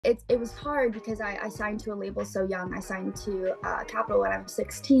it was hard because I signed to a label so young. I signed to Capitol when I was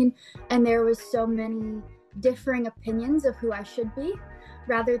 16, and there was so many differing opinions of who I should be,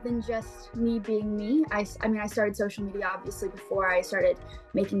 rather than just me being me. I mean, I started social media obviously before I started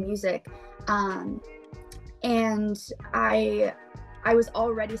making music, and I was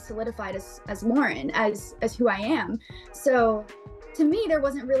already solidified as Loren, as who I am. So to me, there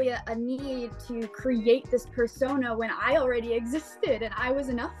wasn't really a need to create this persona when I already existed and I was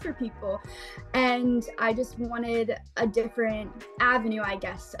enough for people. And I just wanted a different avenue, I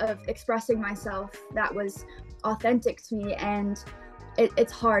guess, of expressing myself that was authentic to me. And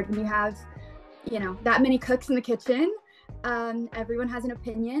it's hard when you have, that many cooks in the kitchen. Everyone has an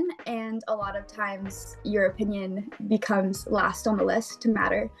opinion, and a lot of times your opinion becomes last on the list to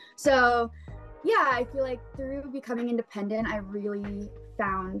matter. So yeah, I feel like through becoming independent, I really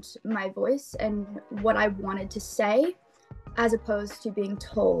found my voice and what I wanted to say, as opposed to being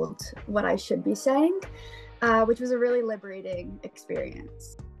told what I should be saying, which was a really liberating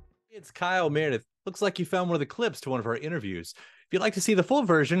experience. It's Kyle Meredith. Looks like you found one of the clips to one of our interviews. If you'd like to see the full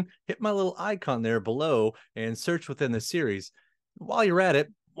version, hit my little icon there below and search within the series. While you're at it,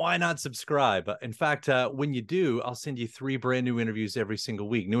 why not subscribe? In fact, when you do, I'll send you 3 brand new interviews every single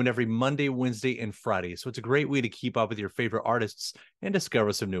week, new and every Monday, Wednesday, and Friday. So it's a great way to keep up with your favorite artists and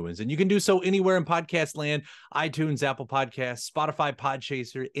discover some new ones. And you can do so anywhere in podcast land: iTunes, Apple Podcasts, Spotify,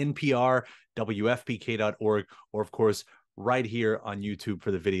 Podchaser, NPR, WFPK.org, or of course, right here on YouTube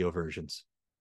for the video versions.